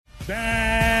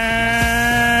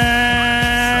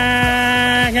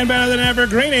Back and better than ever,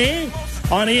 Greeny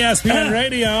on ESPN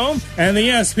Radio and the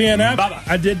ESPN app. Bubba.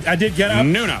 I did get up.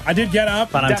 Nuno. I did get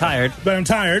up. But I'm tired.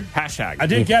 Hashtag. I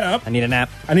did get up. I need a nap.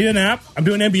 I need a nap. I'm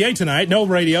doing NBA tonight. No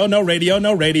radio. It's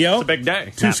a big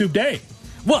day. Two soup day.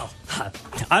 Well,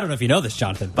 I don't know if you know this,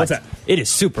 Jonathan, but What's that? it is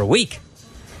Super Week.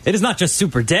 It is not just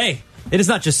Super Day. It is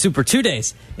not just Super 2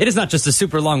 days. It is not just a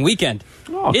super long weekend.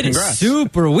 Oh, it is congrats.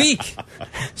 Super Week.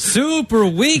 Super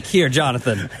Week here,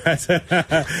 Jonathan.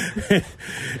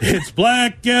 It's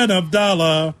Black and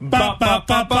Abdallah. Bop, bop,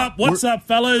 bop, bop. What's up,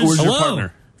 fellas? Where's your Hello.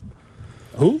 partner?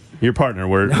 Who? Your partner.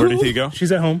 Where did he go?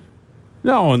 She's at home.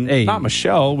 No, Hey. not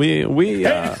Michelle. We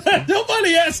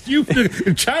Nobody asked you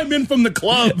to chime in from the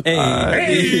club.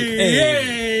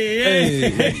 Hey.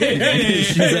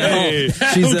 She's at home.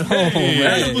 She's at home.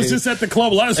 Adam was just at the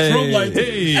club. A lot of strobe lights.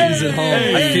 She's at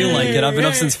home. I feel like it. I've been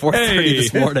up since 4:30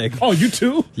 this morning. Oh, you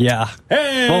too? Yeah.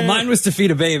 Hey. Well, mine was to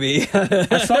feed a baby.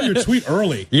 I saw your tweet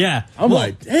early. Yeah. I'm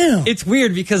like, damn. It's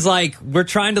weird because, like, we're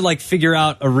trying to, like, figure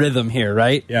out a rhythm here,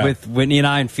 right? Yeah. With Whitney and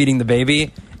I and feeding the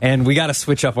baby. And we got to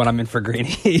switch up when I'm in for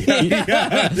Greeny. You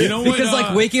know what? Because,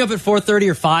 like, waking up at 4:30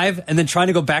 or 5 and then trying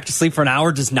to go back to sleep for an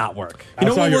hour does not work. You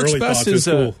know I saw what your works early best thoughts. is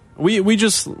It's cool. we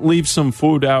just leave some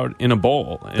food out in a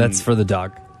bowl. And, That's for the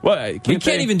dog. Well, We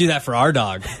can't even do that for our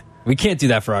dog. We can't do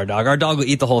that for our dog. Our dog will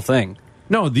eat the whole thing.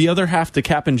 No, the other half to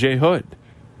Cap and J Hood.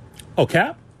 Oh,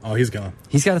 Cap? Oh, he's gone.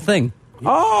 He's got a thing.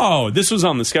 Oh, this was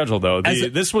on the schedule, though. As a-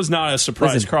 This was not a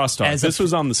surprise Listen, crosstalk. as a- This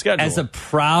was on the schedule. As a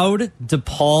proud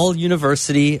DePaul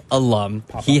University alum,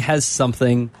 he has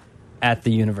something at the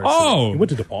university. He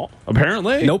went to DePaul.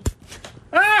 apparently. Nope.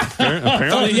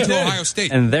 Apparently he to did. Ohio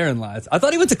State. And therein lies. I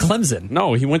thought he went to Clemson.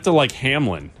 No, he went to, like,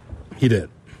 Hamlin. He did.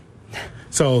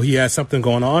 So he has something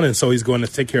going on, and so he's going to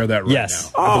take care of that right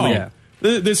Yes. now. Oh, Yeah.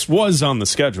 This was on the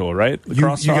schedule, right? The You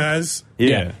crosstalk? guys,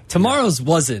 Yeah. Tomorrow's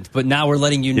wasn't, but now we're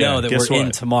letting you know that guess we're what?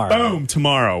 in tomorrow. Boom,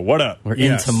 tomorrow. What up? We're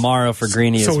Yes. in tomorrow for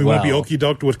Greeny so as we well. won't be okey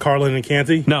doked with Carlin and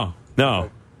Canty? No. And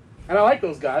I like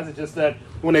those guys. It's just that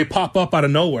when they pop up out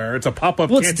of nowhere, it's a pop-up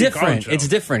Well, it's Canty Carlin different. show. It's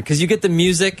different because you get the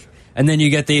music and then you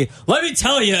get the, let me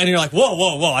tell you, and you're like,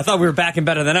 whoa. I thought we were back and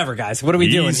better than ever, guys. What are we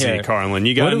doing Easy, here? Carlin.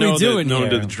 You got to What are we know doing know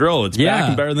here? the drill. It's Yeah. back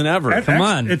and better than ever. And Come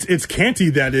actually, on. It's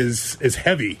Canty that is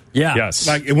heavy. Yeah. Yes.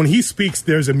 Like when he speaks,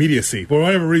 there's immediacy for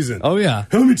whatever reason. Oh, yeah.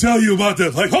 Let me tell you about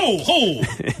this. Like, ho,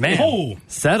 Man. ho,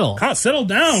 Settle. settle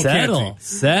down, Canty.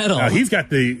 Settle. He's got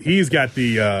the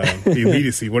the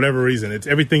immediacy. Whatever reason, it's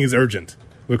everything is urgent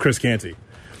with Chris Canty.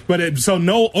 But so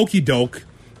no okey doke.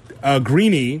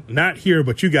 Greeny not here,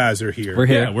 but you guys are here. We're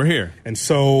here. Yeah, we're here. And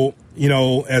so,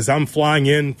 as I'm flying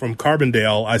in from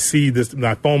Carbondale, I see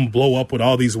my phone blow up with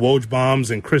all these Woj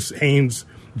bombs and Chris Haynes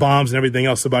bombs and everything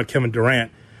else about Kevin Durant.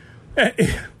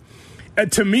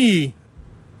 To me,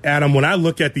 Adam, when I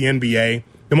look at the NBA,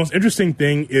 the most interesting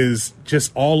thing is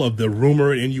just all of the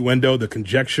rumor and innuendo, the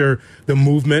conjecture, the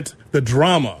movement, the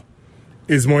drama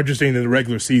is more interesting than the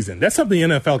regular season. That's something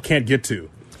the NFL can't get to.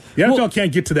 The NFL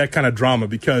can't get to that kind of drama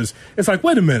because it's like,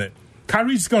 wait a minute,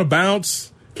 Kyrie's just going to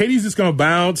bounce, KD's just going to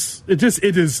bounce. It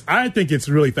is. I think it's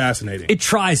really fascinating. It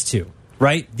tries to,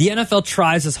 right? The NFL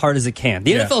tries as hard as it can.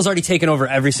 The Yeah. NFL has already taken over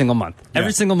every single month. Every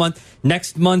Yeah. single month.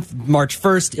 Next month, March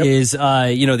 1st, is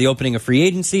the opening of free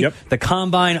agency, Yep. the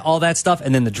combine, all that stuff,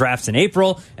 and then the draft's in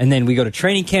April, and then we go to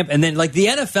training camp, and then like the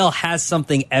NFL has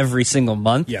something every single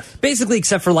month. Yes. Basically,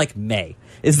 except for like May.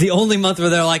 Is the only month where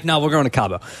they're like, no, we're going to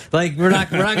Cabo. Like we're not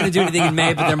going to do anything in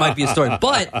May, but there might be a story.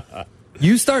 But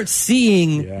you start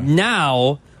seeing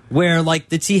now where like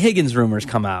the T. Higgins rumors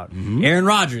come out. Aaron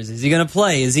Rodgers, is he going to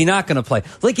play? Is he not going to play?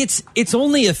 Like it's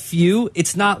only a few.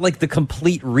 It's not like the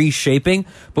complete reshaping,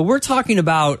 but we're talking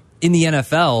about in the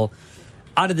NFL,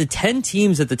 out of the 10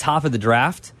 teams at the top of the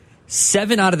draft,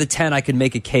 7 out of the 10 I could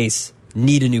make a case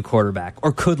need a new quarterback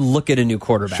or could look at a new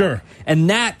quarterback. Sure. And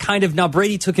that kind of, now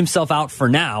Brady took himself out for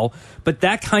now, but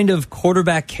that kind of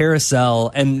quarterback carousel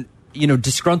and,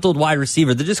 disgruntled wide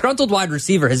receiver, the disgruntled wide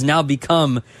receiver has now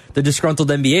become the disgruntled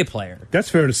NBA player. That's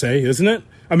fair to say, isn't it?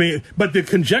 I mean, but the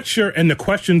conjecture and the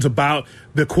questions about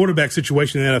the quarterback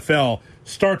situation in the NFL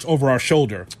starts over our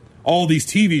shoulder. All these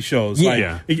TV shows,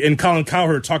 and Colin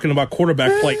Cowherd talking about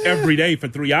quarterback play every day for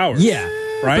 3 hours. Yeah.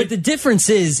 Right? But the difference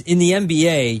is in the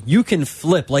NBA, you can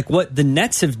flip. Like what the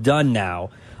Nets have done now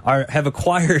have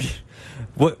acquired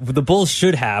what the Bulls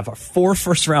should have are 4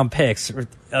 first-round picks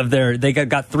of they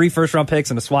got 3 first-round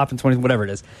picks and a swap in 20, whatever it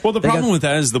is. Well, the problem with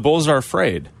that is the Bulls are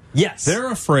afraid. Yes.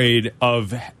 They're afraid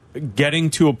of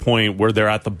getting to a point where they're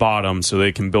at the bottom so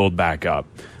they can build back up.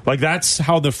 Like that's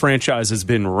how the franchise has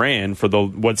been ran for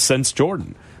since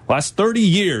Jordan. Last 30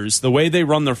 years, the way they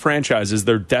run their franchise is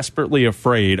they're desperately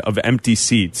afraid of empty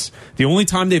seats. The only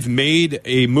time they've made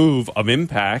a move of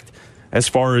impact as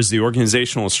far as the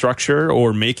organizational structure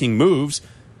or making moves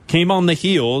came on the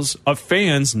heels of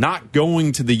fans not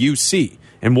going to the UC.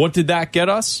 And what did that get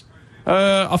us?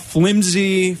 A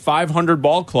flimsy 500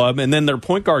 ball club, and then their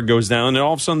point guard goes down, and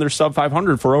all of a sudden they're sub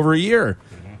 500 for over a year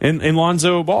in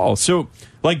Lonzo Ball. So,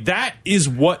 like, that is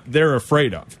what they're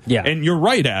afraid of. Yeah. And you're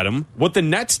right, Adam. What the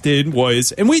Nets did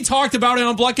was, and we talked about it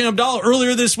on Black and Abdallah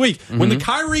earlier this week, when the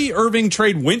Kyrie Irving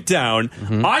trade went down,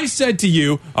 I said to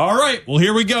you, all right, well,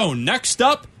 here we go. Next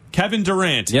up, Kevin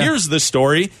Durant. Yeah. Here's the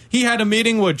story. He had a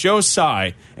meeting with Joe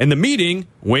Tsai, and the meeting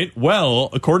went well,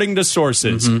 according to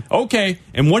sources. Okay,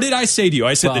 and what did I say to you?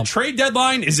 I said the trade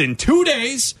deadline is in 2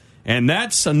 days, and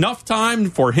that's enough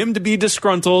time for him to be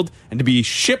disgruntled and to be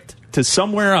shipped to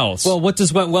somewhere else. Well, what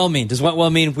does went well mean? Does went well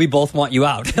mean we both want you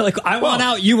out? Like, I want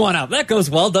out, you want out. That goes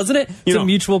well, doesn't it? It's a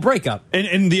mutual breakup.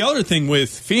 And the other thing with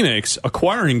Phoenix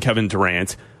acquiring Kevin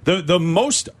Durant, the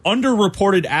most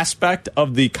underreported aspect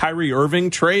of the Kyrie Irving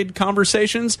trade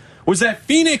conversations was that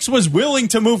Phoenix was willing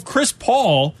to move Chris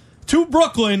Paul to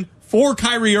Brooklyn for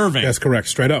Kyrie Irving. That's correct,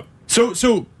 straight up.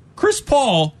 So Chris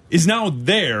Paul is now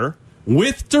there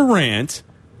with Durant.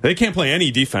 They can't play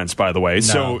any defense, by the way.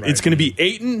 It's going to be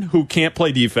Ayton, who can't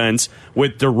play defense,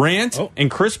 with Durant and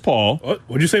Chris Paul.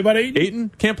 What'd you say about Ayton?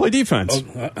 Ayton can't play defense.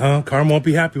 Carm won't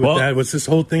be happy with that. What's this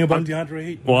whole thing about DeAndre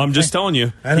Ayton? Well, I'm just telling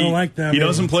you. I don't like that. He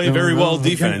doesn't play very well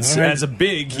defense. Okay. Right. As a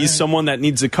big, he's someone that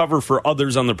needs to cover for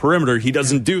others on the perimeter. He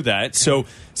doesn't do that. So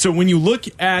when you look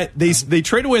at, they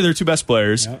trade away their two best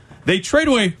players. Yeah. They trade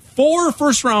away 4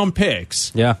 first-round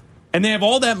picks. Yeah. And they have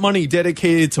all that money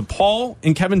dedicated to Paul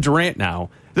and Kevin Durant now.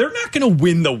 They're not going to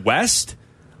win the West.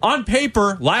 On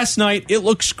paper, last night, it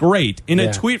looks great. In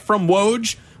a tweet from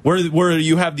Woj, where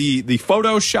you have the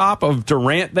Photoshop of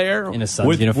Durant there in a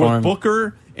Suns uniform, with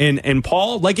Booker and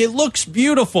Paul, like, it looks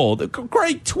beautiful.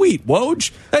 Great tweet,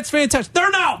 Woj. That's fantastic.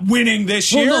 They're not winning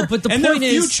this year, no, but and their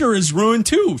future is ruined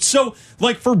too. So,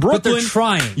 like, for Brooklyn, but they're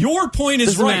trying. Your point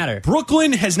is Doesn't right. matter.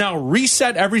 Brooklyn has now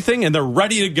reset everything, and they're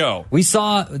ready to go. We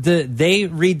saw they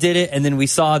redid it, and then we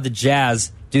saw the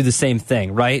Jazz do the same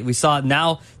thing, right? We saw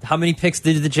now, how many picks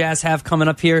did the Jazz have coming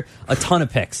up here? A ton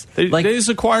of picks. They just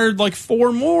acquired like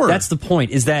 4 more. That's the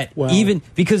point, is that even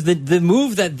because the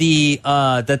move that the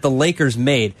Lakers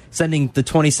made, sending the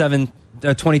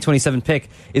 2027 pick,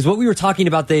 is what we were talking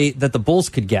about that the Bulls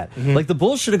could get. Like, the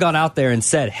Bulls should have gone out there and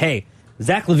said, hey,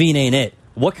 Zach LaVine ain't it.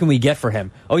 What can we get for him?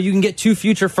 Oh, you can get 2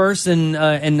 future firsts and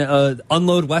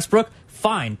unload Westbrook?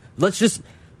 Fine. Let's just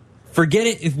forget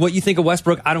it. If what you think of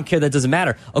Westbrook, I don't care. That doesn't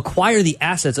matter. Acquire the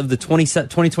assets of the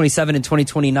 2027 and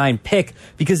 2029 pick,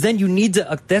 because then you need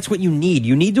to. That's what you need.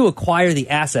 You need to acquire the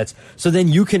assets, so then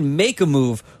you can make a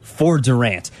move for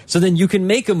Durant. So then you can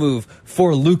make a move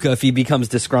for Luka if he becomes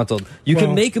disgruntled. You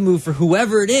can make a move for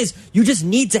whoever it is. You just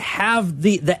need to have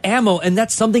the ammo, and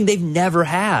that's something they've never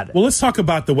had. Well, let's talk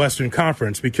about the Western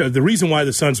Conference, because the reason why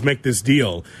the Suns make this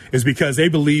deal is because they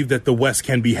believe that the West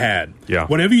can be had. Yeah.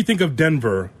 Whatever you think of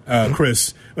Denver,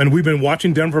 Chris, and we've been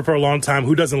watching Denver for a long time.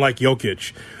 Who doesn't like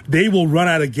Jokic? They will run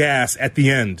out of gas at the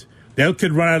end. They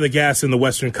could run out of gas in the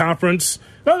Western Conference.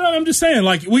 No, I'm just saying,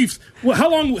 like,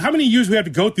 how many years we have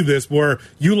to go through this where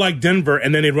you like Denver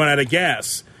and then they run out of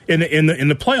gas in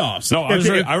the playoffs? No,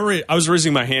 I was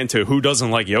raising my hand to who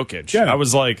doesn't like Jokic. Yeah. I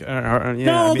was like,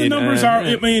 the numbers are.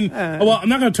 Well, I'm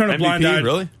not going to turn a blind eye.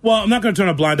 Really? Well, I'm not going to turn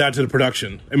a blind eye to the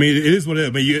production. I mean, it is what it is.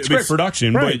 I mean, it's great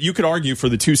production, right. But you could argue for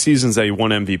the 2 seasons that he won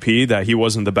MVP that he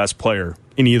wasn't the best player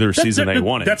in either season they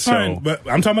won it. That's fine, but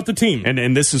I'm talking about the team.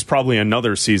 And this is probably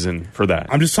another season for that.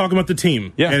 I'm just talking about the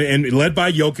team. Yeah. And led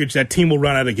by Jokic, that team will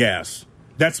run out of gas.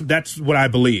 That's what I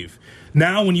believe.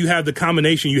 Now, when you have the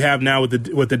combination you have now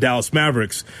with the Dallas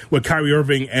Mavericks, with Kyrie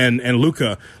Irving and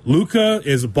Luka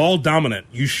is ball dominant.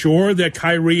 You sure that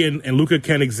Kyrie and Luka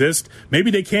can exist? Maybe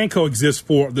they can coexist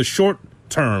for the short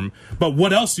term, but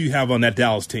what else do you have on that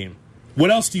Dallas team? What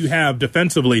else do you have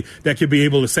defensively that could be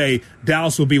able to say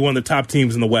Dallas will be one of the top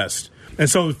teams in the West? And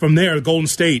so from there, Golden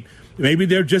State, maybe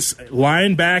they're just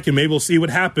lying back and maybe we'll see what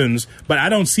happens. But I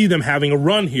don't see them having a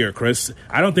run here, Chris.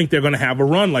 I don't think they're going to have a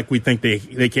run like we think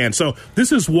they can. So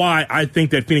this is why I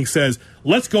think that Phoenix says,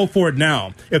 let's go for it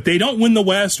now. If they don't win the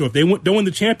West or if they don't win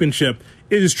the championship,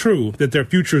 it is true that their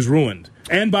future is ruined.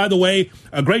 And by the way,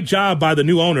 a great job by the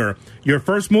new owner. Your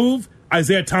first move,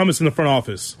 Isaiah Thomas in the front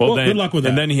office. Well, good luck with that.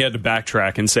 And then he had to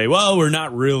backtrack and say, well, we're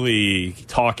not really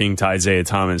talking to Isaiah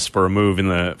Thomas for a move in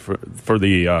the for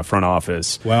the front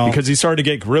office. Well, because he started to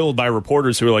get grilled by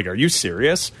reporters who were like, are you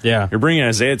serious? Yeah. You're bringing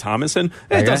Isaiah Thomas in?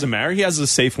 It doesn't matter. He has a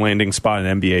safe landing spot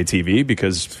in NBA TV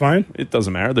because it's fine. It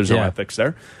doesn't matter. There's no ethics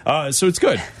there. So it's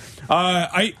good.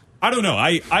 I don't know.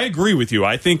 I agree with you.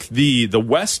 I think the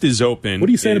West is open. What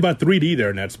are you saying about 3D there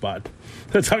in that spot?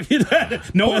 No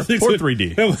ethics. Poor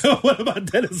 3D. What about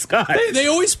Dennis Scott? They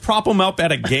always prop him up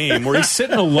at a game where he's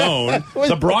sitting alone.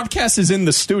 The broadcast is in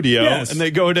the studio, and they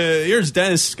go to, here's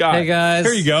Dennis Scott. Hey, guys.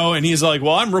 Here you go. And he's like,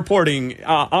 well, I'm reporting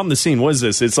on the scene. What is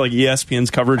this? It's like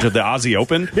ESPN's coverage of the Aussie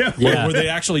Open, where they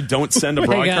actually don't send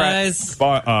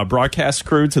a broadcast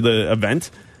crew to the event.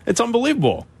 It's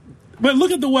unbelievable. But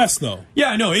look at the West, though.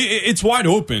 Yeah, no, it's wide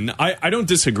open. I don't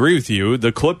disagree with you.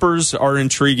 The Clippers are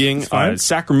intriguing.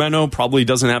 Sacramento probably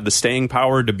doesn't have the staying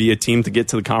power to be a team to get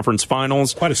to the conference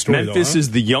finals. Quite a story, Memphis though, is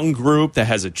the young group that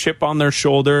has a chip on their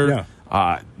shoulder.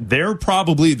 Yeah. They're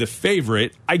probably the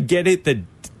favorite. I get it that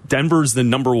Denver's the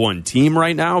number one team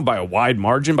right now by a wide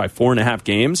margin, by 4.5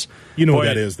 games. You know what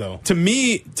that is, though. To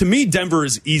me, Denver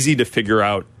is easy to figure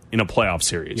out in a playoff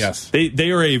series. Yes. They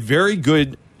are a very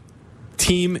good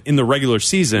team in the regular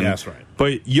season. That's right.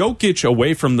 But Jokic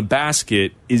away from the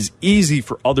basket is easy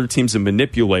for other teams to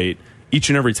manipulate each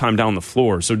and every time down the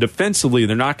floor. So defensively,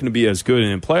 they're not going to be as good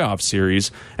in a playoff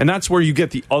series. And that's where you get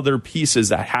the other pieces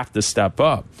that have to step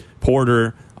up.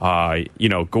 Porter,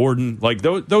 Gordon, like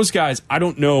those guys. I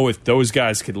don't know if those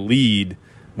guys could lead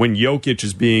when Jokic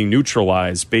is being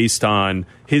neutralized based on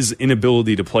his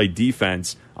inability to play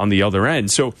defense on the other end.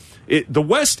 So the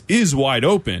West is wide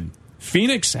open.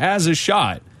 Phoenix has a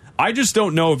shot. I just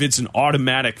don't know if it's an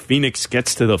automatic Phoenix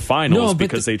gets to the finals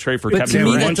because they trade for Kevin Durant.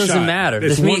 But to me, that doesn't matter.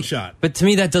 It's one shot. But to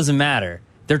me, that doesn't matter.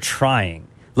 They're trying.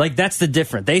 Like, that's the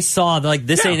difference. They saw, like,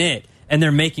 this ain't it. And they're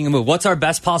making a move. What's our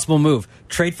best possible move?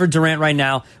 Trade for Durant right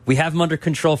now. We have him under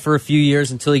control for a few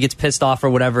years until he gets pissed off or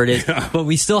whatever it is. Yeah. But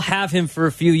we still have him for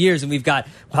a few years. And we've got,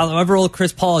 however old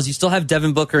Chris Paul is, you still have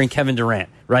Devin Booker and Kevin Durant,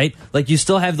 right? Like, you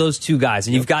still have those two guys.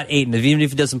 And you've got Ayton, even if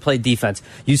he doesn't play defense.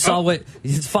 You saw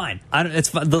it's fine. It's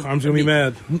fine. I'm going to be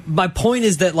mad. My point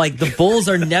is that, like, the Bulls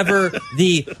are never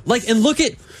and look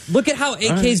at how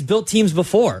AK's built teams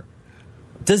before.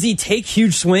 Does he take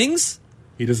huge swings?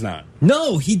 He does not.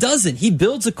 No, he doesn't. He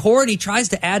builds a core and he tries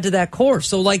to add to that core.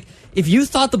 So, like, if you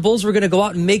thought the Bulls were going to go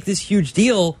out and make this huge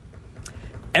deal,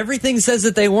 everything says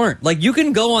that they weren't. Like, you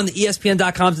can go on the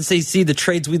ESPN.com and say, see the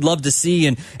trades we'd love to see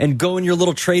and go in your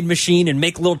little trade machine and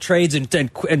make little trades and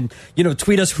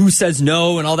tweet us who says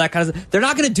no and all that kind of stuff. They're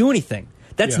not going to do anything.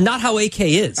 That's not how AK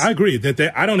is. I agree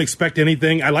that I don't expect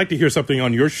anything. I like to hear something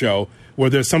on your show where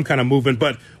there's some kind of movement.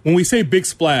 But when we say big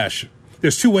splash,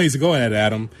 there's two ways to go at it,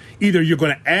 Adam. Either you're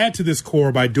going to add to this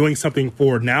core by doing something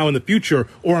for now in the future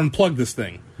or unplug this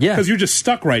thing. Yeah. Because you're just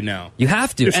stuck right now. You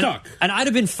have to. You're stuck. And I'd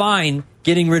have been fine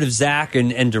getting rid of Zach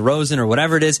and DeRozan or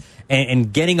whatever it is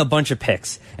and getting a bunch of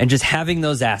picks and just having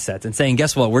those assets and saying,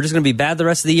 guess what? We're just going to be bad the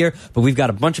rest of the year, but we've got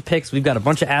a bunch of picks, we've got a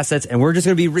bunch of assets, and we're just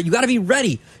going to be you got to be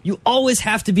ready. You always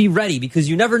have to be ready because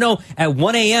you never know. At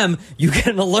 1 a.m., you get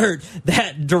an alert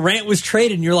that Durant was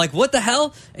traded, and you're like, what the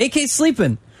hell? AK's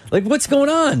sleeping. Like, what's going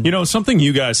on? You know, something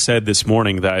you guys said this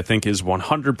morning that I think is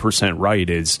 100% right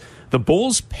is the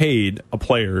Bulls paid a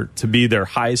player to be their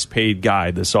highest paid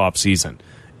guy this offseason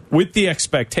with the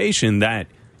expectation that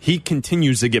he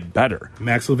continues to get better.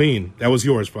 Max Levine. That was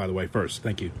yours, by the way, first.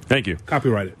 Thank you. Thank you.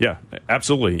 Copyrighted. Yeah,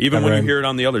 absolutely. Even when you hear it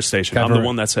on the other station. I'm the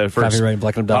one that said it first. Copyrighted,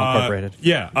 Black and Down Incorporated.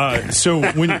 Yeah. So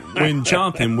when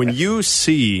Jonathan, when you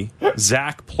see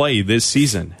Zach play this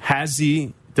season, has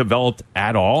he developed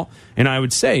at all? And I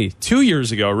would say 2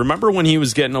 years ago, remember when he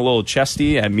was getting a little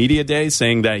chesty at Media Day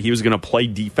saying that he was going to play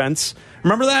defense?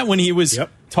 Remember that when he was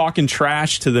talking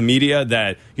trash to the media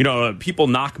that, people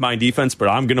knock my defense, but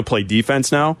I'm going to play defense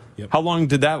now? How long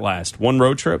did that last? One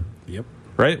road trip?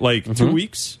 Right? Like 2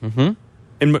 weeks? Mm-hmm.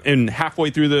 And halfway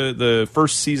through the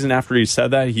first season after he said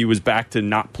that, he was back to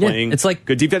not playing it's like,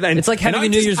 good defense. And, it's like having a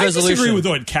New Year's resolution. I disagree with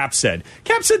what Cap said.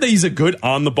 Cap said that he's a good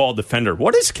on-the-ball defender.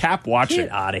 What is Cap watching?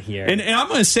 Get out of here. And I'm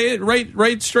going to say it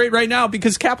right straight right now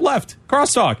because Cap left.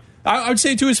 Crosstalk. I would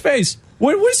say it to his face.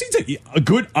 What is he saying? A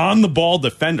good on-the-ball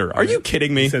defender. Are you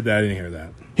kidding me? He said that. I didn't hear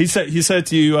that. He said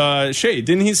to you, Shay,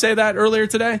 didn't he say that earlier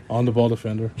today? On-the-ball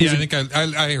defender? Yeah, I think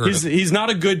I heard it. He's not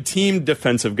a good team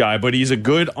defensive guy, but he's a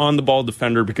good on-the-ball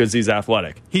defender because he's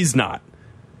athletic. He's not.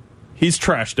 He's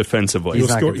trash defensively.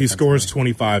 He scores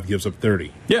 25, gives up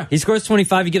 30. Yeah. He scores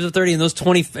 25, he gives up 30, and those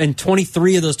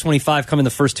 23 of those 25 come in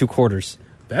the first two quarters.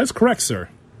 That's correct, sir.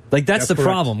 Like, that's the correct.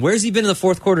 problem. Where's he been in the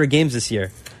fourth quarter of games this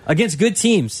year? Against good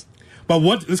teams. But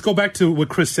let's go back to what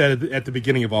Chris said at the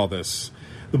beginning of all this.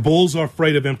 The Bulls are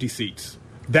afraid of empty seats.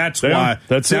 That's why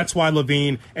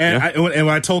LaVine and when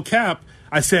I told Cap,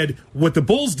 I said what the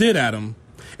Bulls did, Adam,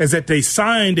 is that they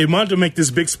wanted to make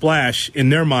this big splash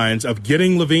in their minds of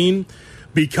getting LaVine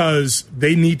because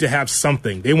they need to have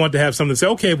something. They want to have something to say,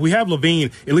 okay, if we have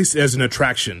LaVine, at least as an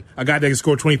attraction, a guy that can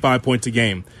score 25 points a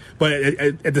game. But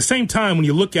at the same time, when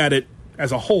you look at it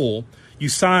as a whole, you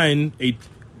sign a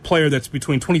player that's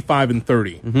between 25 and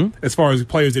 30 as far as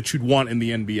players that you'd want in the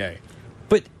NBA.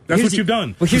 But that's what you've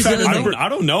done. Well, here's the other thing. I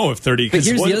don't know if 30, because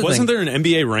wasn't there an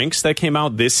NBA ranks that came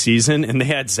out this season and they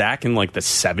had Zach in like the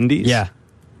 70s? Yeah.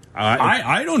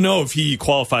 I don't know if he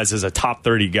qualifies as a top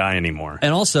 30 guy anymore.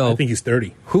 And also, I think he's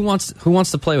 30. Who wants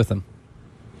to play with him?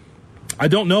 I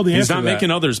don't know the answer. He's not to that. making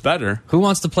others better. Who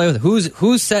wants to play with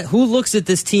him? Who looks at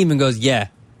this team and goes, yeah,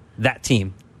 that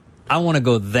team. I want to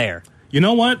go there. You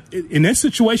know what? In this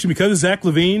situation, because of Zach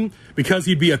LaVine, because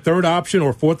he'd be a third option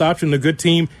or fourth option in a good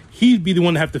team, he'd be the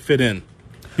one to have to fit in.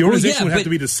 The organization would have to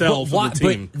be the sell for the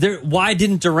team. But why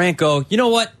didn't Durant go, you know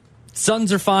what?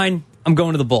 Suns are fine. I'm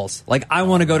going to the Bulls. Like, I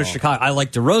want to go to Chicago. I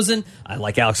like DeRozan. I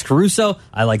like Alex Caruso.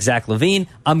 I like Zach LaVine.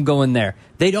 I'm going there.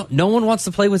 No one wants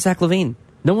to play with Zach LaVine.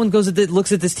 No one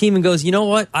looks at this team and goes, you know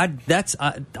what? I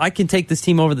can take this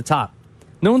team over the top.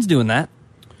 No one's doing that.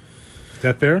 Is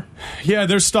that fair? Yeah,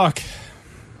 they're stuck.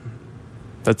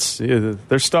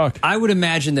 They're stuck. I would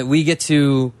imagine that we get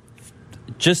to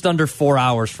just under 4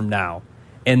 hours from now,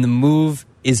 and the move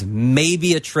is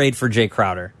maybe a trade for Jay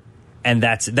Crowder. And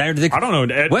that's I don't know.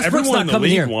 Westbrook's Everyone not in the coming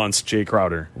league here. wants Jay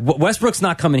Crowder. Westbrook's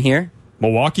not coming here.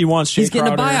 Milwaukee wants Jay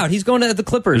Crowder. He's getting a buyout. He's going to the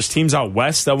Clippers. There's teams out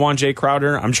west that want Jay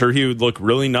Crowder. I'm sure he would look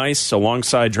really nice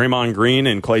alongside Draymond Green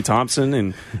and Klay Thompson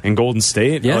and Golden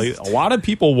State. Yes. Like, a lot of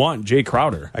people want Jay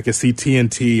Crowder. I could see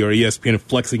TNT or ESPN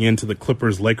flexing into the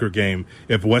Clippers-Laker game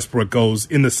if Westbrook goes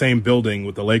in the same building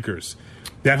with the Lakers.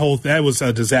 That was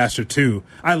a disaster too.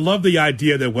 I love the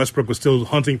idea that Westbrook was still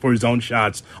hunting for his own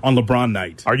shots on LeBron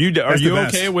night. Are you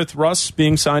okay with Russ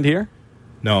being signed here?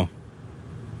 No.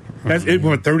 That's it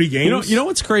for 30 games. You know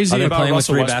what's crazy about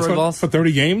Russell Westbrook? For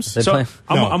 30 games? So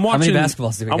I'm watching. How many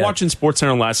basketballs do we I'm got? watching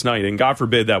SportsCenter last night, and God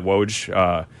forbid that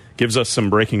Woj gives us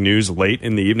some breaking news late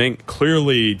in the evening.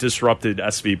 Clearly disrupted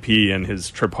SVP and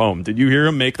his trip home. Did you hear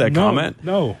him make that comment?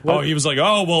 No. Oh, he was like,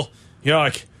 "Oh well, you know,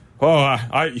 like." Oh,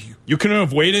 you couldn't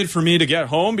have waited for me to get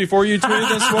home before you tweeted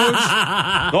this,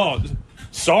 Woj?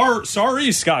 Oh,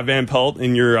 sorry, Scott Van Pelt,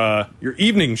 in your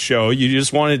evening show. You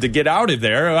just wanted to get out of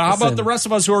there. How about the rest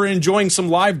of us who are enjoying some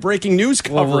live breaking news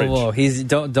coverage? Whoa. He's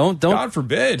don't. God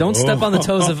forbid. Don't step on the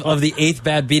toes of the 8th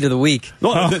bad beat of the week.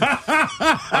 No,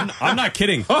 I'm not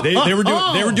kidding. They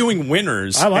were doing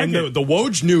winners. I like it. The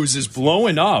Woj news is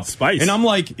blowing up. Spice. And I'm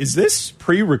like, is this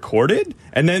pre-recorded?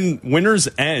 And then winners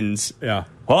ends. Yeah.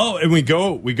 Well, and we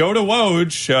go to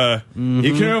Woj.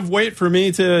 You can wait for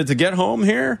me to get home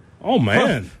here. Oh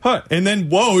man! Huh. And then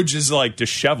Woj is like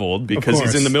disheveled because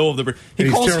he's in the middle of the.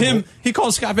 He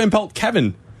calls Scott Van Pelt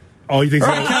Kevin. Oh, you think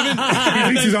Kevin? He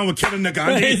thinks he's on with Kevin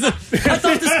Nagandi.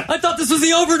 I thought this was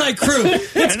the overnight crew.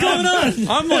 What's going on?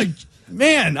 I'm like,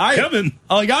 man, Kevin.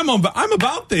 I'm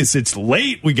about this. It's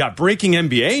late. We got breaking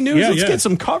NBA news. Let's get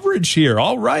some coverage here.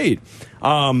 All right.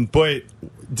 But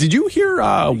did you hear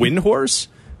Windhorse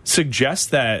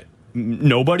suggest that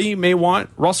nobody may want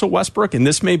Russell Westbrook and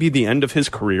this may be the end of his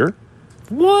career?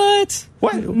 What?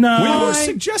 What? No. Windhorse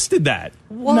suggested that.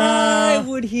 Why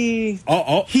would he?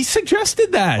 He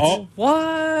suggested that.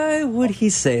 Why would he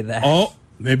say that? Oh,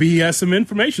 maybe he has some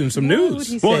information, some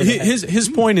news. Well, his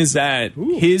point is that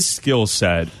his skill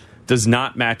set does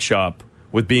not match up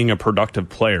with being a productive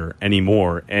player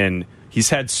anymore, and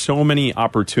he's had so many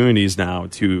opportunities now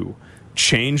to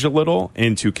change a little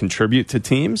and to contribute to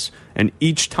teams, and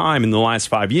each time in the last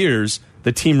 5 years,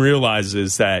 the team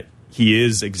realizes that he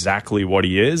is exactly what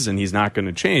he is, and he's not going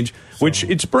to change, which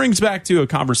it brings back to a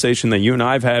conversation that you and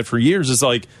I have had for years. Is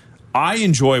like, I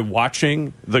enjoy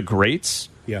watching the greats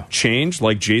change,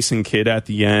 like Jason Kidd at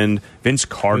the end, Vince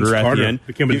Carter at the end.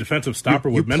 Became a defensive stopper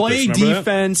with Memphis. You play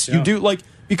defense, you do like,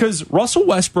 because Russell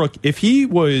Westbrook, if he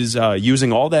was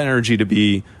using all that energy to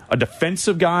be a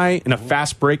defensive guy and a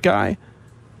fast break guy,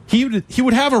 he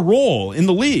would have a role in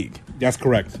the league. That's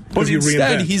correct. But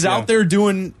instead, he's out there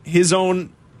doing his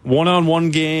own one-on-one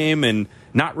game and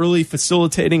not really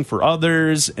facilitating for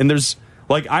others. And there's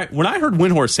like, when I heard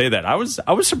Windhorse say that, I was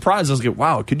surprised. I was like,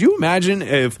 wow, could you imagine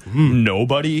if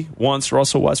nobody wants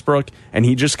Russell Westbrook and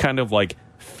he just kind of like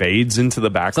fades into the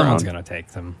background? Someone's going to take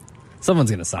them.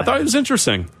 Someone's going to sign him. I thought it was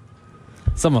interesting.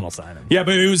 Someone will sign him. Yeah,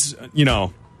 but it was,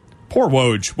 poor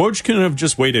Woj. Woj couldn't have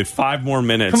just waited 5 more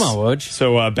minutes. Come on, Woj.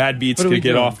 So Bad Beats could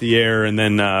get off the air, and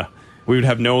then we would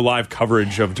have no live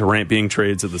coverage of Durant being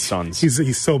traded to the Suns.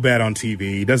 He's so bad on TV.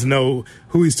 He doesn't know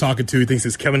who he's talking to. He thinks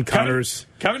it's Kevin Connors.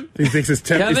 Kevin? He thinks it's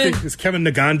Kevin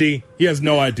Nagandi. He has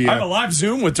no idea. I have a live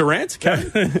Zoom with Durant,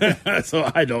 Kevin.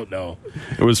 So I don't know.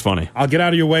 It was funny. I'll get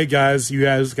out of your way, guys. You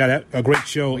guys got a great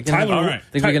show. Think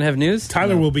we're going to have news?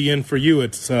 Tyler will be in for you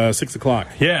at 6 o'clock.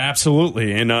 Yeah,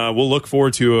 absolutely. And we'll look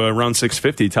forward to around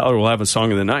 6:50. Tyler will have a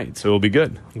song of the night, so it'll be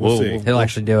good. We'll see. He'll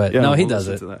actually do it. Yeah, no, he we'll does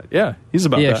listen it. to that. Yeah, he's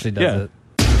about He that. actually does it.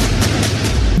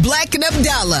 Black and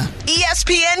Abdallah,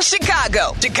 ESPN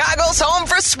Chicago, Chicago's home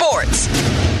for sports.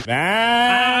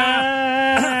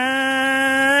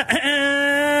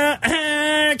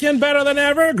 Back and better than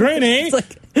ever, Greeny.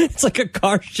 It's like a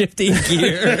car shifting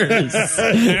gears.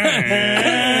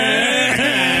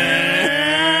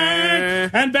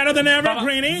 And better than ever,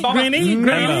 Greeny.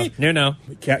 No.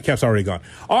 Cap's already gone.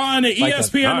 On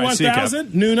ESPN All right, see you,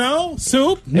 1000, Nuno,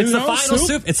 Soup. It's the final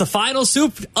soup. It's the final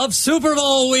soup of Super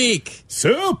Bowl week.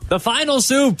 Soup. The final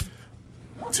soup.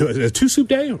 Two soup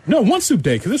day? No, one soup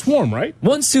day, because it's warm, right?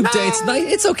 One soup day. It's nice.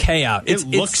 It's okay out. It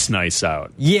looks nice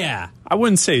out. Yeah. I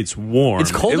wouldn't say it's warm.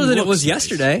 It's colder than it was looks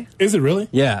yesterday. Is it really?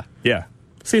 Yeah. Yeah.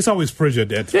 See, it's always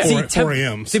frigid at 4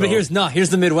 a.m. See, but here's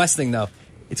the Midwest thing, though.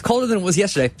 It's colder than it was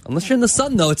yesterday. Unless you're in the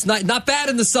sun, though. It's not bad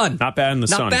in the sun. Not bad in the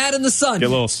sun. Not bad in the sun. Get a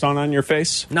little sun on your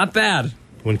face. Not bad.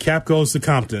 When Cap goes to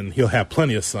Compton, he'll have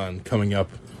plenty of sun coming up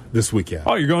this weekend.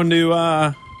 Oh, you're going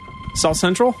to South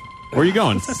Central? Where are you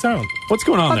going? What's that sound? What's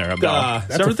going on there, Abdallah? Is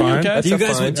that's a everything fine. okay? Do you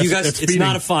guys? That's It's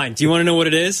not a fine. Do you want to know what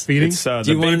it is? Feeding? It's, Do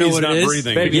the you want to know baby's what not it is?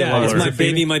 breathing. Yeah, it's my Is it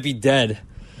baby feeding? might be dead.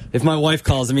 If my wife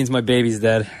calls, it means my baby's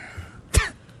dead.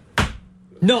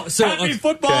 No, so Happy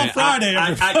Football Friday,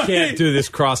 I can't do this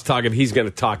crosstalk if he's going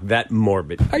to talk that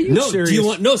morbid. Are you no. serious? Do you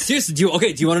want? No, seriously. Do you want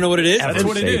to know what it is? That's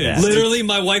what it Say is. that. Literally,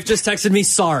 my wife just texted me,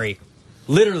 sorry.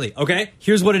 Literally, okay?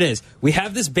 Here's what it is. We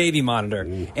have this baby monitor,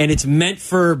 and it's meant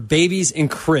for babies in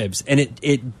cribs, and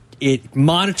it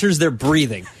monitors their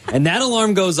breathing. And that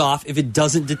alarm goes off if it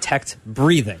doesn't detect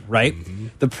breathing, right? Mm-hmm.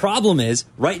 The problem is,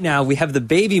 right now, we have the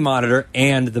baby monitor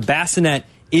and the bassinet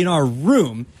in our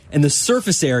room, and the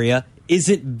surface area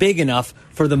isn't big enough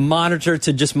for the monitor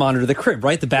to just monitor the crib,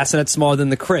 right? The bassinet's smaller than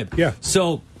the crib. Yeah.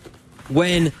 So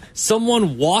when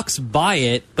someone walks by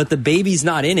it, but the baby's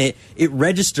not in it, it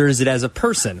registers it as a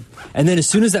person. And then as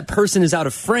soon as that person is out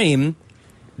of frame,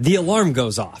 the alarm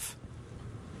goes off.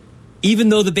 Even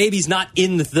though the baby's not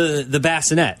in the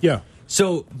bassinet. Yeah.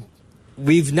 So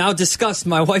we've now discussed,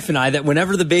 my wife and I, that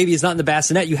whenever the baby is not in the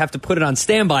bassinet, you have to put it on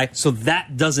standby so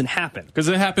that doesn't happen. Because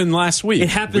it happened last week. It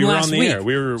happened we last were on the week. Air.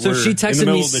 We were so she in the texted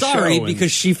middle me of the sorry show and-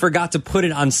 because she forgot to put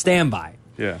it on standby.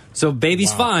 Yeah. So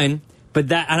baby's fine, but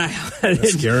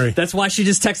That's scary. That's why she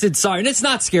just texted sorry, and it's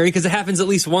not scary because it happens at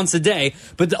least once a day.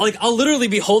 But like, I'll literally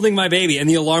be holding my baby and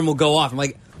the alarm will go off. I'm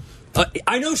like,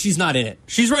 I know she's not in it.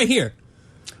 She's right here.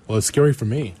 Well, it's scary for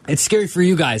me. It's scary for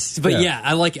you guys, but Yeah.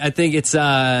 yeah, I think it's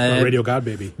Radio God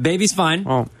baby. baby's fine.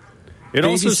 Well, it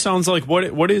also Babies- sounds like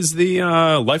what is the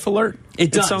life alert?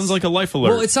 It does. sounds like a life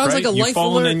alert. Well, it sounds right? like a You've life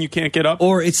fallen alert, and you can't get up.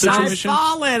 or it sounds- situation?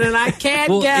 fallen and I can't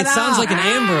Well, get it sounds up. like an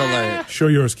Amber Alert. Show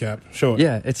yours, Cap. Show it.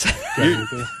 Yeah, it's Underneath.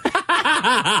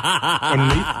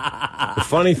 The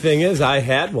funny thing is, I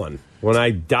had one. When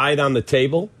I died on the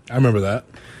table, I remember that.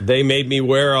 they made me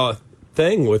wear a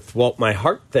thing with what my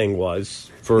heart thing was.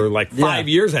 For like 5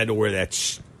 years, I had to wear that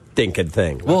stinking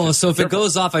thing. well. So if it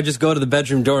goes off, I just go to the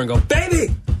bedroom door and go,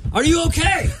 "Baby, are you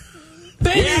okay?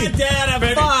 Baby, Yeah, Dad,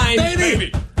 I'm fine.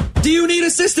 baby, do you need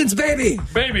assistance, baby?"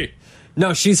 Baby.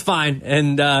 No, she's fine,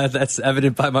 and that's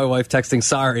evident by my wife texting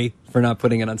sorry for not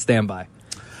putting it on standby.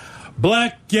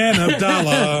 Black and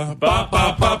Abdallah. Bop,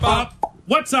 bop, bop, bop.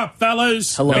 What's up,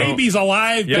 fellas? Hello. Baby's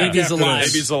alive. Yeah. Back Baby's after alive.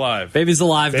 this. Baby's alive. Baby's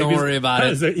alive. Don't Baby's- worry about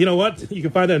That is it. You know what? You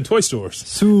can find that in toy stores.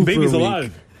 Super Baby's weak.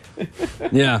 alive.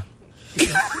 Yeah.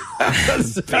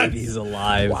 Baby's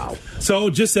alive. Wow. So,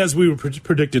 just as we were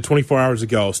predicted 24 hours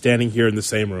ago, standing here in the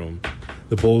same room,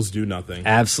 the Bulls do nothing.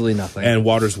 Absolutely nothing. And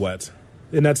water's wet.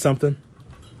 Isn't that something?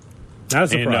 Not a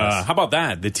surprise. And how about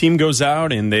that? The team goes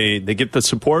out and they get the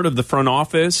support of the front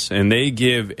office and they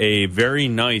give a very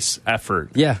nice effort.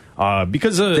 Yeah.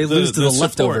 Because They lose to the support.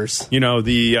 leftovers. You know,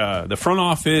 the front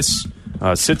office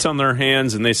sits on their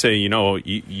hands and they say, you know,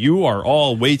 you are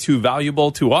all way too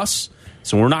valuable to us,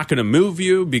 so we're not going to move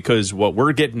you because what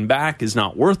we're getting back is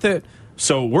not worth it.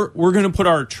 So we're going to put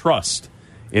our trust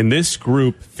in this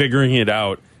group figuring it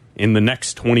out in the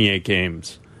next 28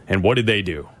 games. And what did they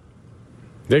do?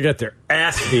 They got their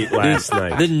ass beat last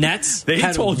night. the Nets They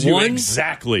had told you one.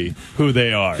 exactly who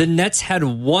they are. The Nets had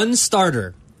one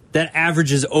starter that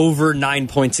averages over 9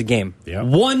 points a game. Yeah.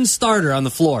 One starter on the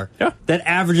floor Yeah. that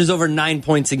averages over 9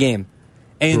 points a game.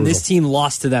 and this team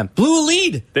lost to them. Blew a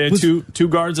lead. They had two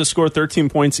guards that scored 13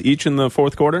 points each in the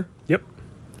fourth quarter. Yep.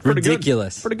 Pretty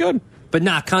Ridiculous. Good. Pretty good. But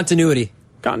not continuity.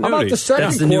 How about the That's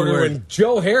second the new quarter word. when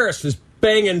Joe Harris was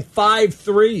banging 5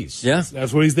 threes? Yeah.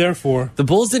 That's what he's there for. The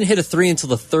Bulls didn't hit a 3 until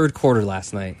the third quarter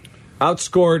last night.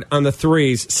 Outscored on the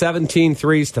threes, 17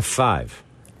 threes to 5.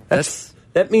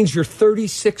 That means you're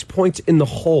 36 points in the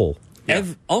hole.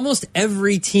 Almost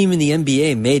every team in the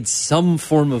NBA made some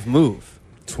form of move.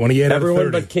 28 out of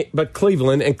Everyone 30. but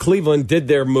Cleveland, and Cleveland did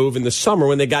their move in the summer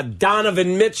when they got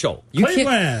Donovan Mitchell.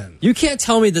 Cleveland. You can't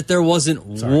tell me that there wasn't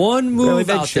one Really move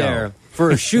big out show. there for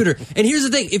a shooter. And here's the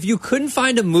thing: if you couldn't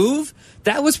find a move,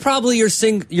 that was probably your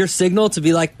signal to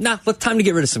be like, nah, time to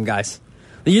get rid of some guys.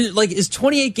 Is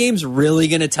 28 games really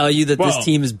going to tell you that this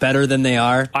team is better than they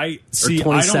are? I see. Or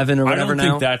 27 or whatever I don't now?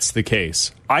 think that's the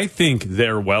case. I think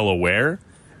they're well aware,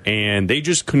 and they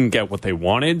just couldn't get what they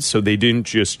wanted, so they didn't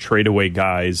just trade away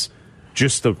guys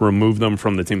just to remove them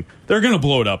from the team. They're going to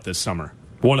blow it up this summer,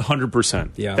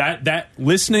 100%. Yeah. That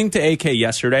listening to AK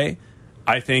yesterday,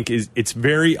 I think it's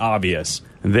very obvious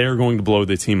they're going to blow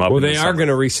the team up. Well, in the they are summer. going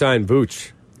to re-sign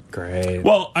Vooch. Great.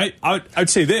 Well, I'd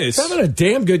say this. He's having a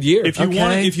damn good year. If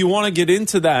you want to get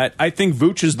into that, I think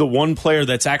Vooch is the one player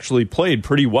that's actually played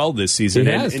pretty well this season,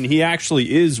 He has. and he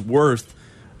actually is worth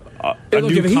a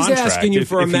Look, new if he's contract asking you if-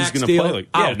 for a if he's max gonna deal, play like-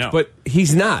 out, yeah, no. but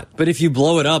he's not. But if you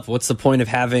blow it up, what's the point of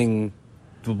having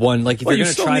one? Like, if Well, you're you going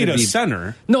to still try need to a be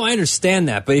center. No, I understand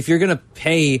that. But if you're going to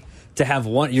pay to have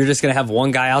one, you're just going to have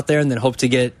one guy out there and then hope to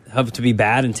be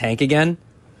bad and tank again.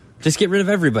 Just get rid of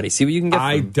everybody. See what you can get.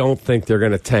 I from. don't think they're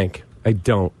going to tank. I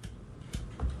don't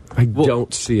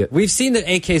see it. We've seen that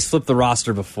AK's flipped the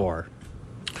roster before.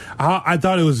 I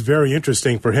thought it was very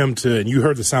interesting for him to, and you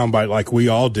heard the soundbite like we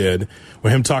all did,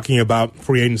 with him talking about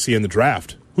free agency and the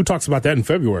draft. Who talks about that in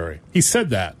February? He said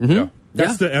that. Yeah.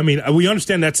 We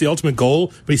understand that's the ultimate goal,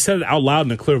 but he said it out loud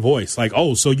in a clear voice. Like,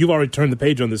 oh, so you've already turned the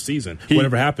page on this season.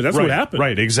 Whatever happened, that's what happened.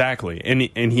 Right, exactly.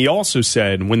 And he also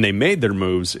said when they made their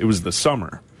moves, it was the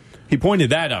summer. He pointed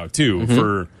that out, too,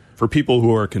 for people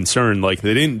who are concerned. Like,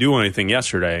 they didn't do anything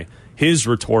yesterday. His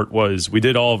retort was, we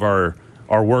did all of our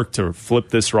work to flip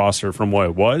this roster from what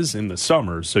it was in the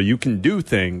summer, so you can do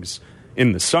things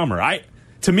in the summer.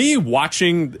 To me,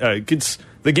 watching,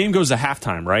 the game goes to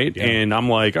halftime, right? Yeah. And I'm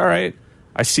like, all right.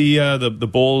 I see the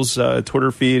Bulls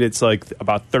Twitter feed. It's like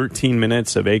about 13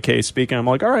 minutes of AK speaking. I'm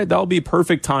like, all right, that'll be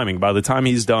perfect timing. By the time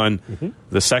he's done,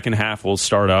 the second half will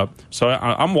start up. So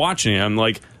I'm watching it. I'm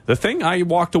like, the thing I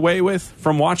walked away with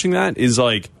from watching that is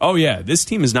like, oh, yeah, this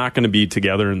team is not going to be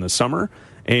together in the summer.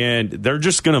 And they're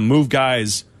just going to move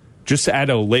guys just at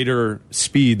a later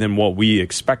speed than what we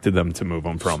expected them to move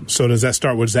them from. So does that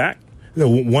start with Zach?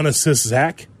 One assist,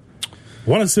 Zach?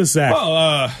 One assist, Zach.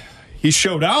 Well, he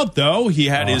showed out, though. He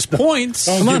had his points.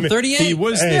 Come on, 38. He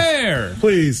was there.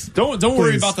 Please. Don't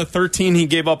worry about the 13 he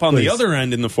gave up on the other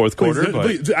end in the fourth quarter.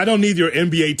 Please, I don't need your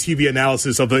NBA TV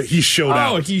analysis of the he showed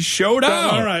out. Oh, he showed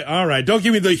out. All right. Don't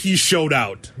give me the he showed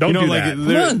out. Don't do that.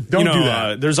 Come on. Don't do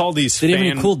that. There's all these Did he have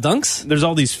any cool dunks? There's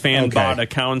all these fan bot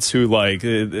accounts who like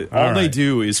all they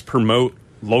do is promote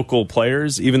local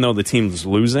players, even though the team's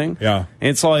losing. Yeah, and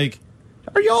it's like,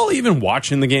 are y'all even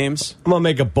watching the games? I'm gonna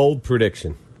make a bold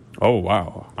prediction. Oh,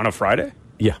 wow. On a Friday?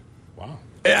 Yeah. Wow.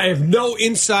 I have no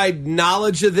inside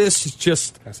knowledge of this. It's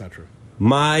just that's not true.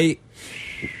 My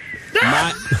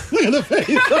look at the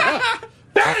face.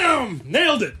 Bam!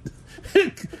 Nailed it.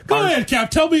 Go ahead,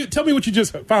 Cap. Tell me what you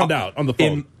just found out on the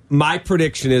phone. My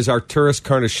prediction is Arturas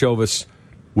Karnisovas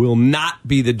will not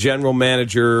be the general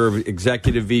manager or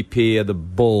executive VP of the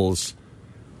Bulls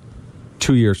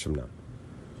 2 years from now.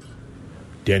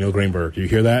 Daniel Greenberg, you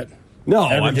hear that?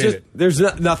 No, there's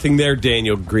nothing there,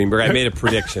 Daniel Greenberg. I made a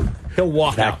prediction. He'll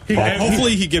walk out.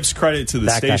 Hopefully he gives credit to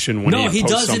the station when he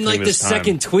posts does in something like the this time.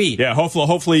 second tweet. Yeah,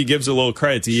 hopefully he gives a little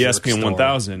credit to ESPN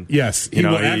 1000. Yes, he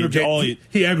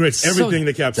aggregates everything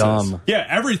that Cap says. Yeah,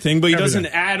 everything, but he doesn't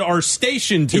add our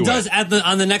station to it. He does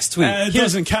on the next tweet. It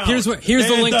doesn't count. Here's the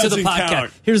link to the podcast.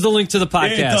 Count. Here's the link to the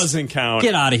podcast. It doesn't count.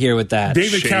 Get out of here with that.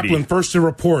 David Kaplan, first to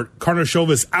report,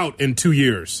 Karnisovas out in 2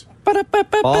 years.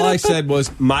 All I said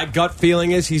was my gut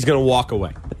feeling is he's going to walk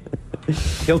away.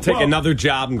 He'll take another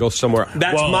job and go somewhere.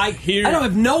 That's I don't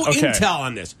have no intel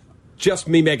on this. Just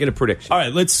me making a prediction. All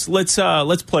right, let's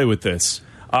play with this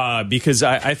because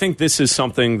I think this is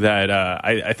something that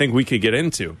I think we could get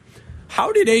into.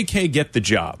 How did AK get the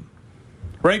job?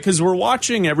 Right, because we're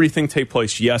watching everything take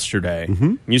place yesterday.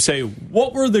 And you say,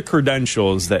 what were the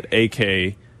credentials that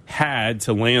AK had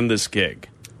to land this gig?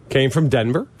 Came from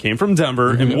Denver.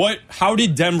 And how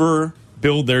did Denver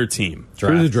build their team?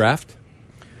 Through the draft.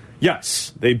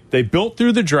 Yes, they built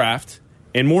through the draft,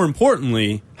 And more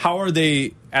importantly, how are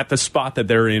they at the spot that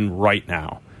they're in right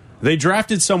now? They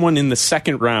drafted someone in the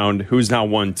second round who's now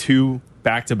won 2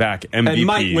 back-to-back MVPs. And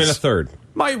might win a third.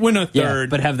 Might win a third.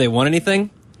 But have they won anything?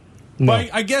 No.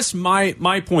 But I guess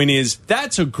my point is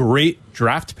that's a great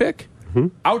draft pick. Mm-hmm.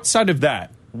 Outside of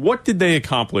that, what did they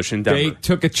accomplish in Denver? They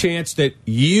took a chance that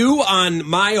you on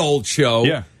my old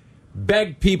show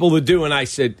begged people to do, and I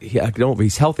said, no,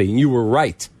 he's healthy, and you were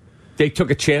right. They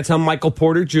took a chance on Michael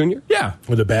Porter Jr. Yeah.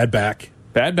 With a bad back.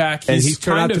 Bad back. He's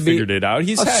turned out to be figured it out.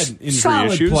 He's had injury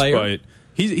issues, player. but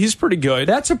he's pretty good.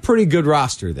 That's a pretty good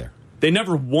roster there. They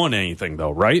never won anything,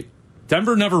 though, right?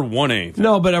 Denver never won anything.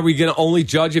 No, but are we going to only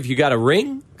judge if you got a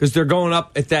ring? Because they're going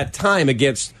up at that time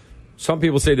against, some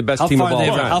people say, the best team of all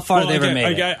time. How far have they ever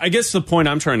made it? I guess the point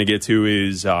I'm trying to get to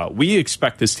is we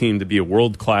expect this team to be a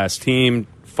world-class team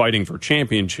fighting for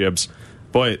championships,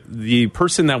 but the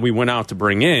person that we went out to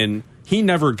bring in, he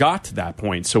never got to that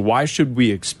point. So why should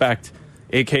we expect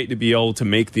AK to be able to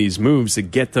make these moves to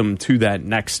get them to that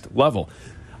next level?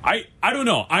 I don't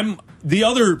know. The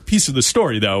other piece of the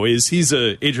story, though, is he's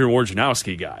a Adrian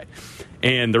Wojnarowski guy.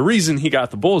 And the reason he got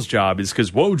the Bulls job is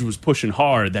because Woj was pushing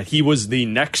hard that he was the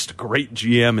next great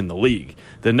GM in the league,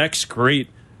 the next great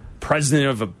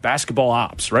president of basketball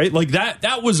ops, right? Like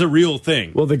that was a real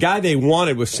thing. Well, the guy they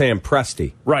wanted was Sam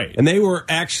Presti. Right. And they were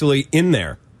actually in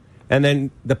there. And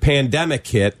then the pandemic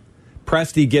hit.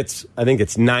 Presti gets, I think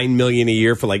it's $9 million a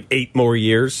year for like 8 more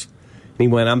years. And he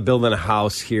went, I'm building a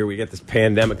house here. We get this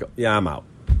pandemic. Yeah, I'm out.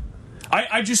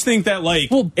 I just think that,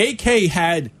 AK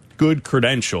had good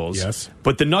credentials. Yes.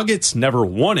 But the Nuggets never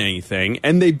won anything.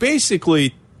 And they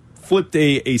basically flipped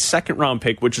a second-round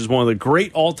pick, which is one of the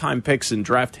great all-time picks in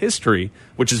draft history,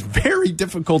 which is very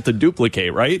difficult to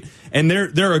duplicate, right? And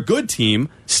they're a good team,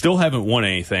 still haven't won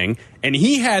anything. And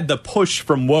he had the push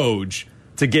from Woj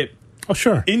to get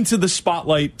into the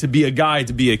spotlight, to be a guy,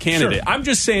 to be a candidate. Sure. I'm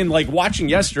just saying, watching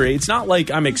yesterday, it's not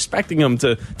like I'm expecting him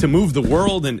to move the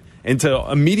world and to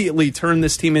immediately turn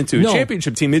this team into a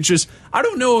championship team. It's just, I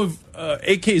don't know if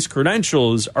AK's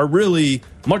credentials are really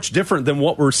much different than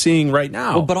what we're seeing right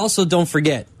now. Well, but also don't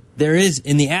forget, there is,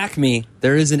 in the Acme,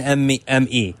 there is an ME.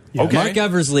 Okay. Mark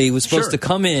Eversley was supposed to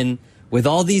come in with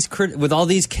all these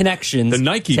connections, the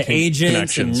Nike to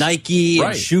agents and Nike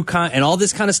and shoe and all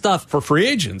this kind of stuff for free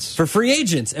agents,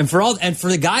 and for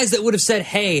the guys that would have said,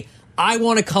 "Hey, I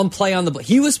want to come play on the."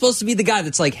 He was supposed to be the guy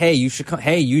that's like, "Hey, you should come."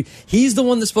 Hey, you. He's the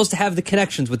one that's supposed to have the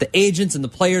connections with the agents and the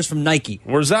players from Nike.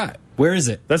 Where's that? Where is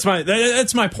it? That's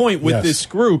my point with this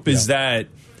group is that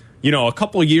a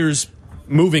couple of years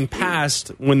moving past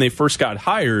when they first got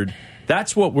hired,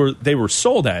 that's what they were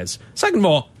sold as. Second of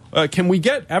all. Can we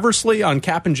get Eversley on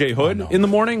Cap and J Hood in the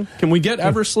morning? Can we get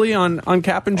Eversley on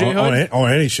Cap and J Hood?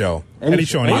 On any show. Any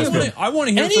show. I want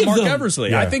to hear from Mark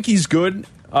Eversley. Yeah. I think he's good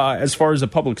as far as a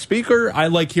public speaker. I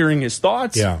like hearing his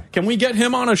thoughts. Yeah. Can we get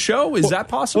him on a show? Is that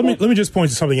possible? Let me just point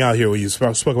to something out here where you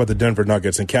spoke about the Denver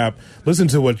Nuggets. And Cap, listen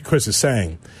to what Chris is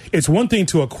saying. It's one thing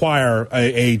to acquire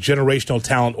a generational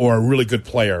talent or a really good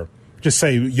player. Just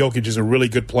say Jokic is a really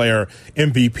good player,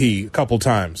 MVP a couple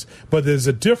times. But there's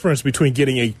a difference between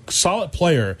getting a solid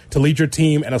player to lead your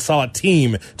team and a solid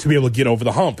team to be able to get over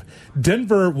the hump.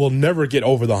 Denver will never get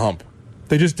over the hump.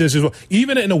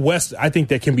 Even in the West, I think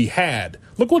that can be had.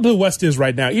 Look what the West is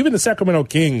right now. Even the Sacramento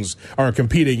Kings are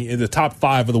competing in the top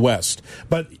 5 of the West.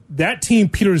 But that team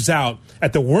peters out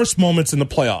at the worst moments in the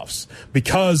playoffs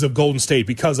because of Golden State,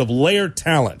 because of layered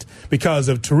talent, because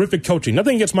of terrific coaching.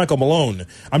 Nothing against Michael Malone.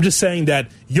 I'm just saying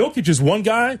that Jokic is one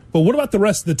guy, but what about the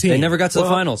rest of the team? They never got to the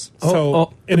finals.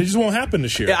 And it just won't happen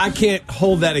this year. Yeah, I can't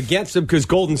hold that against them because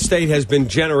Golden State has been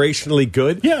generationally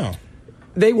good. Yeah.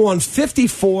 They won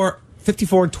 54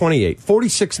 and 28,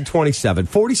 46 and 27,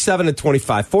 47 and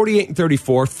 25, 48 and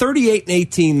 34, 38 and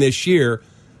 18 this year.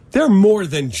 They're more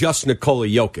than just Nikola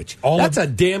Jokic. That's a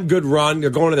damn good run. They're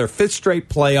going to their 5th straight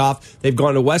playoff. They've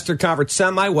gone to Western Conference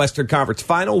semi, Western Conference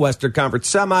final, Western Conference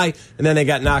semi, and then they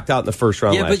got knocked out in the first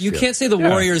round. Yeah, but you can't say the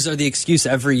Warriors are the excuse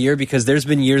every year because there's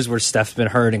been years where Steph's been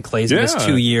hurt and Clay's missed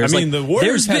 2 years. I mean, the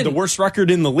Warriors had the worst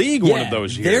record in the league one of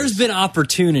those years. There's been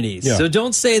opportunities. Yeah. So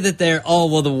don't say that the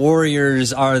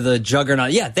Warriors are the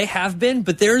juggernaut. Yeah, they have been,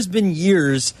 but there's been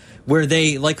years where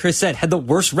they, like Chris said, had the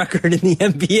worst record in the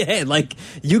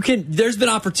NBA. There's been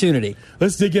opportunity.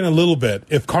 Let's dig in a little bit.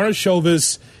 If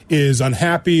Karnisovas is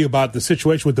unhappy about the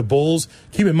situation with the Bulls,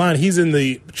 keep in mind he's in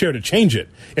the chair to change it.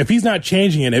 If he's not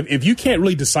changing it, if you can't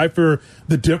really decipher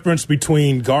the difference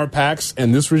between Garpax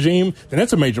and this regime, then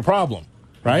that's a major problem,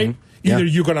 right? Mm-hmm. Either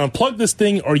you're going to unplug this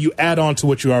thing or you add on to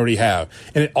what you already have.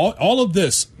 And all of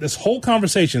this whole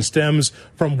conversation stems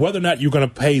from whether or not you're going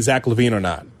to pay Zach LaVine or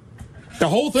not. The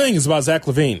whole thing is about Zach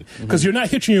LaVine because you're not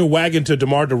hitching your wagon to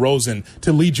DeMar DeRozan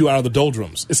to lead you out of the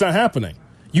doldrums. It's not happening.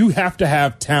 You have to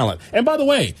have talent. And by the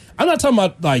way, I'm not talking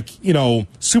about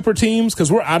super teams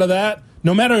because we're out of that.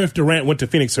 No matter if Durant went to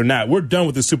Phoenix or not, we're done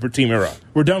with the super team era.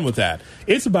 We're done with that.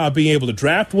 It's about being able to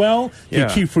draft well,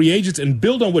 keep free agents, and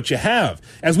build on what you have.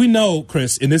 As we know,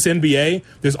 Chris, in this NBA,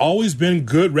 there's always been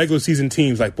good regular season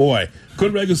teams.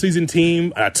 Good regular season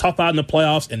team, tough out in the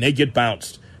playoffs, and they get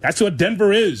bounced. That's what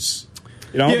Denver is.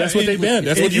 That's what they've been.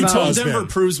 That's what Utah's been. Denver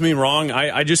proves me wrong.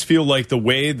 I just feel like the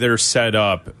way they're set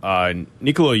up,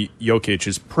 Nikola Jokic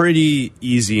is pretty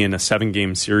easy in a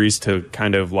 7-game series to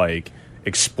kind of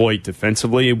exploit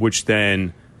defensively, which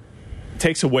then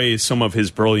takes away some of his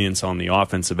brilliance on the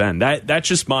offensive end. That's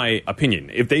just my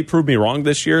opinion. If they prove me wrong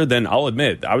this year, then I'll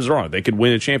admit I was wrong. They could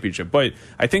win a championship. But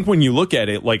I think when you look at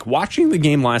it, watching the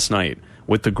game last night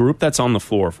with the group that's on the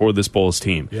floor for this Bulls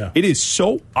team, it is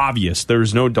so obvious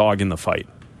there's no dog in the fight.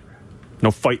 No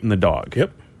fight in the dog.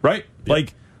 Yep. Right? Yep.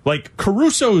 Like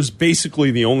Caruso's basically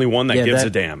the only one that gives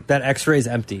a damn. That X-ray's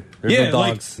empty. There's no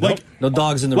dogs. No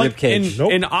dogs in the rib cage.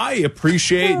 And I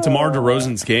appreciate DeMar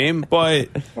DeRozan's game, but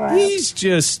he's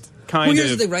just kind here's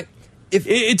the thing, right?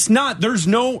 It's not. There's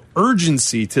no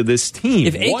urgency to this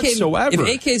team whatsoever. If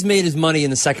AK's made his money in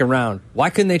the second round,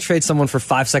 why couldn't they trade someone for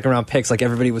 5 second-round picks like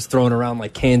everybody was throwing around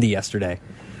like candy yesterday?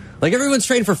 Everyone's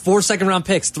trading for 4 second-round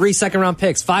picks, 3 second-round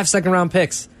picks, 5 second-round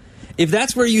picks. If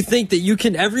that's where you think that you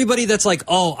can, everybody that's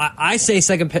I say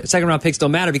second round picks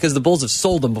don't matter because the Bulls have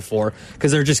sold them before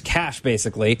because they're just cash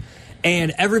basically,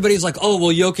 and everybody's like, oh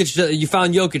well, Jokic, you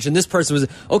found Jokic, and this person was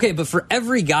okay, but for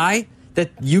every guy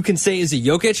that you can say is a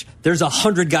Jokic, there's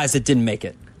 100 guys that didn't make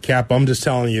it. Cap, I'm just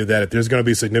telling you that if there's going to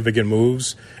be significant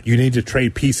moves, you need to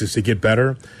trade pieces to get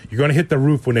better. You're going to hit the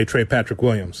roof when they trade Patrick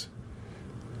Williams.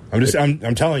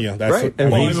 I'm telling you that's right.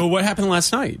 What happened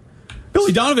last night?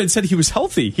 Billy Donovan said he was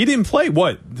healthy. He didn't play,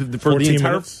 for the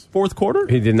entire fourth quarter?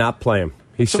 He did not play him.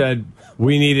 He said,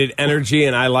 we needed energy,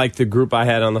 and I liked the group I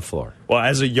had on the floor. Well,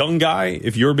 as a young guy,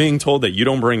 if you're being told that you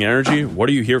don't bring energy, what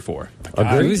are you here for? He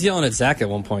was yelling at Zach at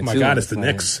one point, too. My God, it's the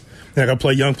Knicks. They're going to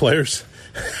play young players.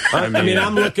 I'm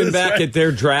looking back at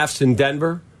their drafts in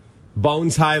Denver.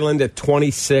 Bones Highland at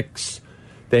 26.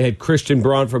 They had Christian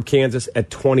Braun from Kansas at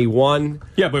 21.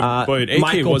 Yeah, but AK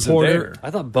Michael wasn't Porter. there. I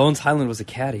thought Bones Highland was a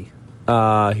caddy. He's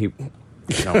very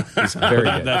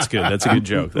good. That's good. That's a good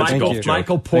joke. That's a golf joke.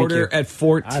 Michael Porter at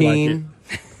 14.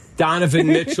 Donovan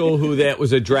Mitchell, that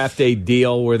was a draft day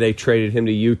deal where they traded him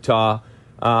to Utah.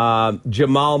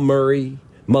 Jamal Murray,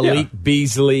 Malik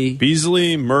Beasley.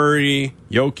 Beasley, Murray,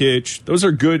 Jokic. Those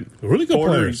are really good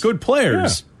players. Good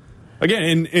players. Yeah.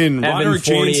 Again, and Roderick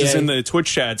James is in the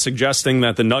Twitch chat suggesting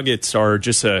that the Nuggets are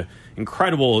just a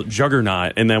incredible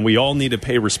juggernaut, and then we all need to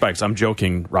pay respects. I'm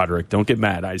joking, Roderick. Don't get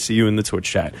mad. I see you in the Twitch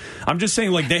chat. I'm just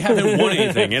saying, they haven't won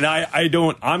anything, and I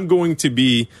don't. I'm going to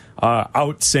be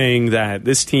out saying that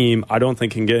this team I don't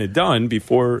think can get it done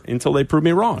until they prove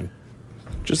me wrong.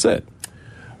 Just it.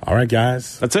 All right,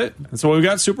 guys. That's it. That's what we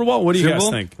got. Super Bowl. What do you guys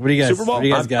think? What do you guys? Super Bowl. What do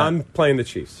you guys got? I'm playing the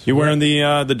Chiefs. You wearing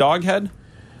the dog head?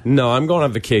 No, I'm going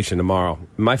on vacation tomorrow.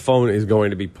 My phone is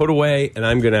going to be put away, and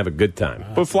I'm going to have a good time.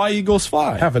 But fly, Eagles,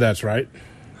 fly. Half of that's right.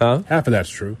 Huh? Half of that's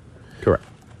true. Correct.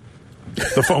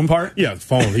 The phone part? Yeah, the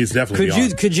phone. He's definitely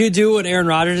Could you do what Aaron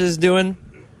Rodgers is doing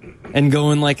and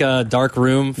go in a dark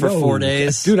room for 4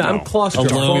 days? Dude, I'm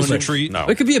claustrophobic. Alone. Retreat? No.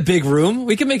 It could be a big room.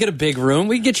 We could make it a big room.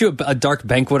 We could get you a dark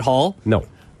banquet hall. No.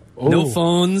 No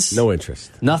phones. No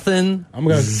interest. Nothing. I'm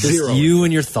going to just you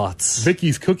and your thoughts.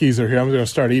 Vicky's cookies are here. I'm going to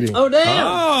start eating. Oh, damn.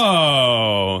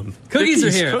 Oh. Cookies are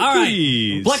here. Cookies. All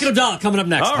right. Black and Abdallah coming up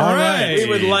next. All right. We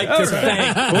would like to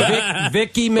thank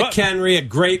Vicky McHenry, a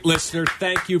great listener.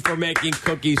 Thank you for making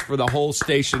cookies for the whole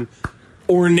station.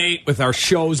 Ornate with our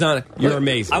shows on it. You're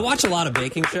amazing. I watch a lot of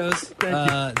baking shows.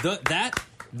 The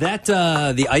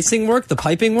icing work, the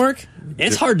piping work,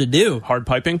 it's hard to do. Hard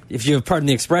piping? If you pardon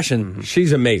the expression.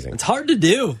 She's amazing. It's hard to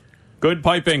do. Good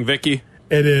piping, Vicky.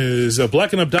 It is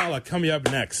Black and Abdallah coming up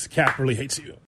next. Cap really hates you.